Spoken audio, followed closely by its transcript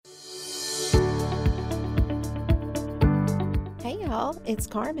y'all, it's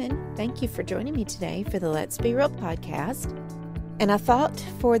Karmen. Thank you for joining me today for the Let's Be Real podcast. And I thought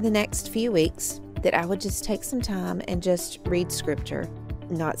for the next few weeks that I would just take some time and just read scripture,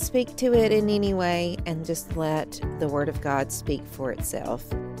 not speak to it in any way, and just let the Word of God speak for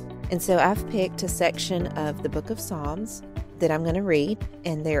itself. And so I've picked a section of the book of Psalms that I'm going to read,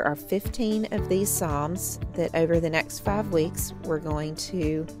 and there are 15 of these Psalms that over the next 5 weeks we're going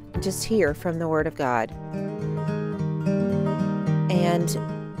to just hear from the Word of God. And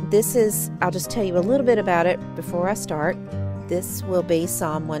I'll just tell you a little bit about it before I start. This will be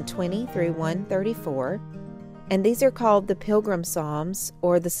Psalm 120 through 134, and these are called the Pilgrim Psalms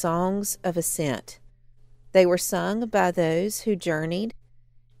or the Songs of Ascent. They were sung by those who journeyed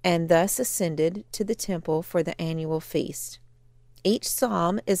and thus ascended to the temple for the annual feast. Each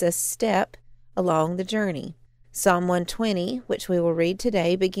psalm is a step along the journey. Psalm 120, which we will read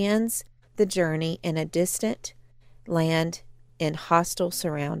today, begins the journey in a distant land in hostile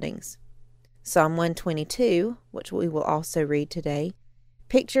surroundings. Psalm 122, which we will also read today,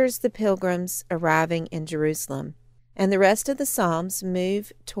 pictures the pilgrims arriving in Jerusalem, and the rest of the Psalms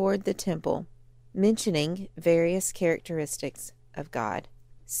move toward the temple, mentioning various characteristics of God.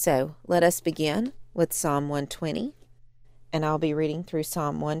 So let us begin with Psalm 120, and I'll be reading through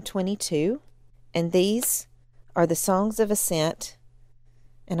Psalm 122, and these are the Songs of Ascent,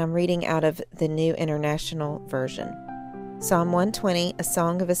 and I'm reading out of the New International Version. Psalm 120, a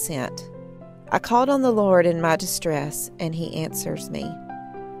Song of Ascent. I called on the Lord in my distress, and he answers me.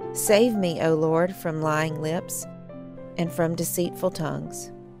 Save me, O Lord, from lying lips and from deceitful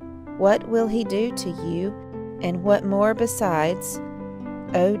tongues. What will he do to you, and what more besides,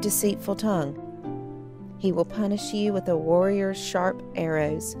 O deceitful tongue? He will punish you with a warrior's sharp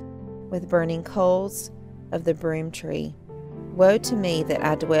arrows, with burning coals of the broom tree. Woe to me that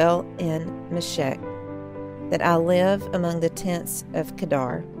I dwell in Meshech, that I live among the tents of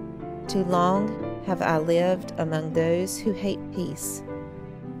Kedar. Too long have I lived among those who hate peace.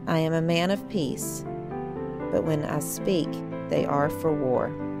 I am a man of peace, but when I speak, they are for war.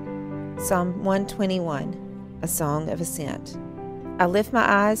 Psalm 121, a Song of Ascent. I lift my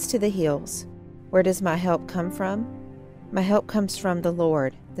eyes to the hills. Where does my help come from? My help comes from the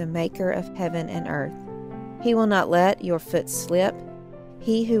Lord, the maker of heaven and earth. He will not let your foot slip.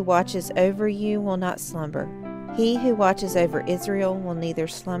 He who watches over you will not slumber. He who watches over Israel will neither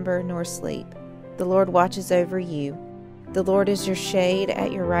slumber nor sleep. The Lord watches over you. The Lord is your shade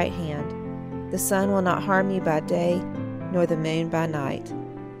at your right hand. The sun will not harm you by day, nor the moon by night.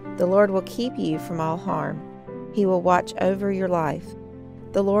 The Lord will keep you from all harm. He will watch over your life.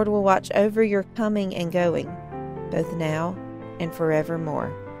 The Lord will watch over your coming and going, both now and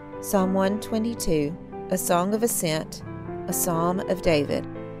forevermore. Psalm 122, a Song of Ascent, a Psalm of David.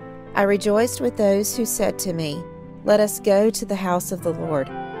 I rejoiced with those who said to me, Let us go to the house of the Lord.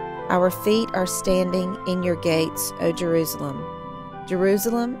 Our feet are standing in your gates, O Jerusalem.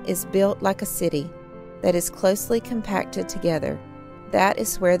 Jerusalem is built like a city that is closely compacted together. That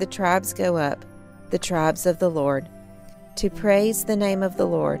is where the tribes go up, the tribes of the Lord, to praise the name of the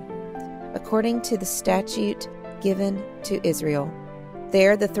Lord, according to the statute given to Israel.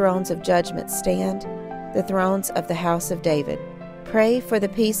 There the thrones of judgment stand, the thrones of the house of David. Pray for the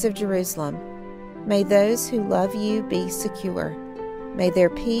peace of Jerusalem. May those who love you be secure. May their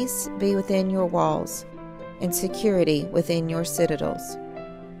peace be within your walls, and security within your citadels.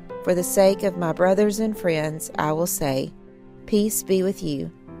 For the sake of my brothers and friends, I will say, Peace be with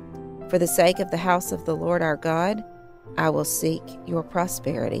you. For the sake of the house of the Lord our God, I will seek your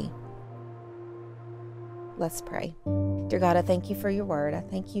prosperity. Let's pray. Dear God, I thank you for your word. I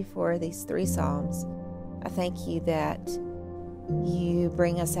thank you for these 3 Psalms. I thank you that you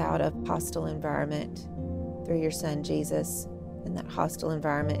bring us out of hostile environment through your Son, Jesus. And that hostile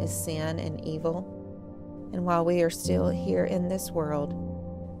environment is sin and evil. And while we are still here in this world,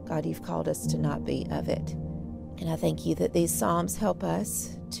 God, you've called us to not be of it. And I thank you that these Psalms help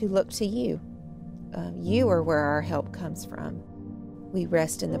us to look to you. You are where our help comes from. We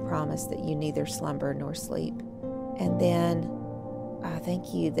rest in the promise that you neither slumber nor sleep. And then I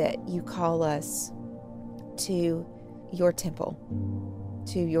thank you that you call us to your temple,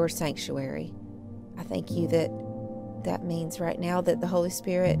 to your sanctuary. I thank you that means right now that the Holy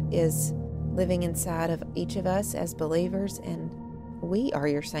Spirit is living inside of each of us as believers, and we are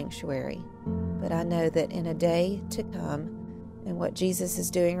your sanctuary. But I know that in a day to come, and what Jesus is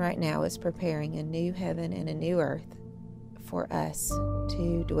doing right now is preparing a new heaven and a new earth for us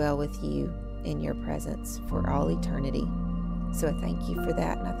to dwell with you in your presence for all eternity. So I thank you for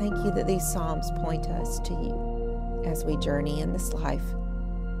that, and I thank you that these Psalms point us to you as we journey in this life.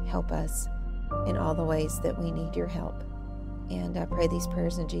 Help us in all the ways that we need your help. And I pray these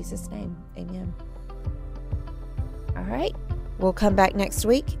prayers in Jesus' name. Amen. All right. We'll come back next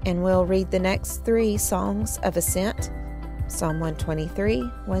week and we'll read the next 3 Songs of Ascent, Psalm 123,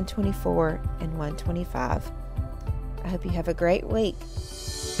 124, and 125. I hope you have a great week.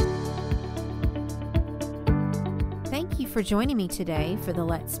 Thank you for joining me today for the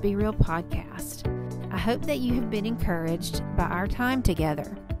Let's Be Real podcast. I hope that you have been encouraged by our time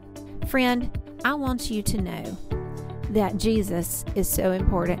together. Friend, I want you to know that Jesus is so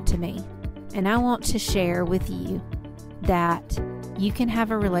important to me, and I want to share with you that you can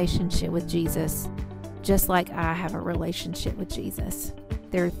have a relationship with Jesus just like I have a relationship with Jesus.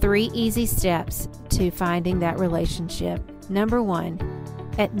 There are 3 easy steps to finding that relationship. Number 1,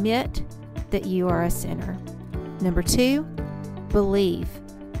 admit that you are a sinner. Number 2, believe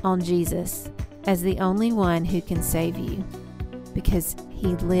on Jesus as the only one who can save you, because he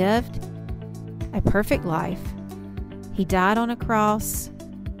lived a perfect life. He died on a cross.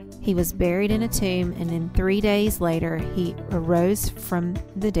 He was buried in a tomb, and then 3 days later, he arose from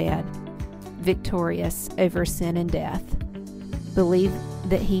the dead, victorious over sin and death. Believe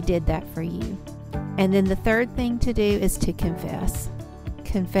that he did that for you. And then the third thing to do is to confess.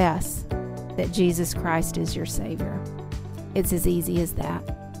 Confess that Jesus Christ is your Savior. It's as easy as that.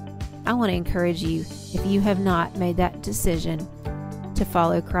 I want to encourage you, if you have not made that decision to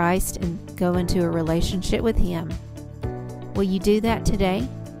follow Christ and go into a relationship with him, will you do that today?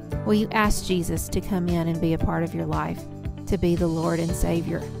 Will you ask Jesus to come in and be a part of your life, to be the Lord and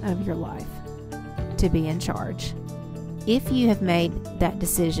Savior of your life, to be in charge? If you have made that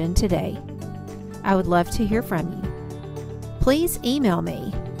decision today, I would love to hear from you. Please email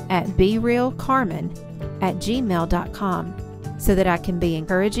me at berealkarmen@gmail.com so that I can be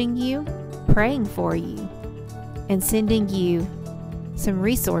encouraging you, praying for you, and sending you some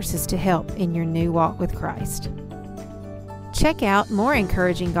resources to help in your new walk with Christ. Check out more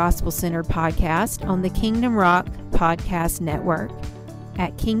encouraging gospel-centered podcasts on the Kingdom Rock Podcast Network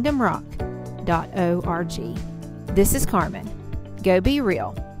at kingdomrock.org. This is Karmen. Go be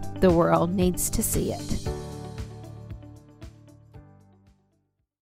real. The world needs to see it.